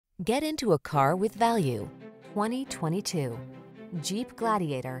Get into a car with value. 2022 Jeep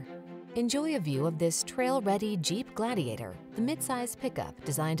Gladiator. Enjoy a view of this trail-ready Jeep Gladiator, the midsize pickup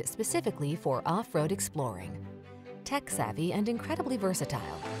designed specifically for off-road exploring. Tech-savvy and incredibly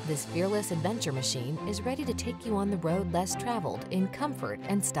versatile, this fearless adventure machine is ready to take you on the road less traveled in comfort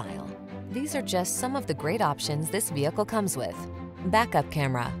and style. These are just some of the great options this vehicle comes with: backup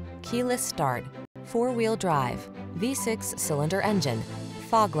camera, keyless start, four-wheel drive, V6 cylinder engine,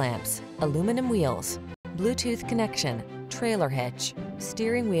 fog lamps, aluminum wheels, Bluetooth connection, trailer hitch,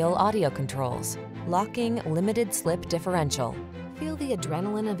 steering wheel audio controls, locking limited slip differential. Feel the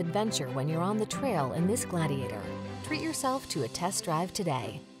adrenaline of adventure when you're on the trail in this Gladiator. Treat yourself to a test drive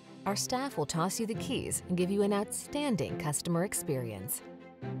today. Our staff will toss you the keys and give you an outstanding customer experience.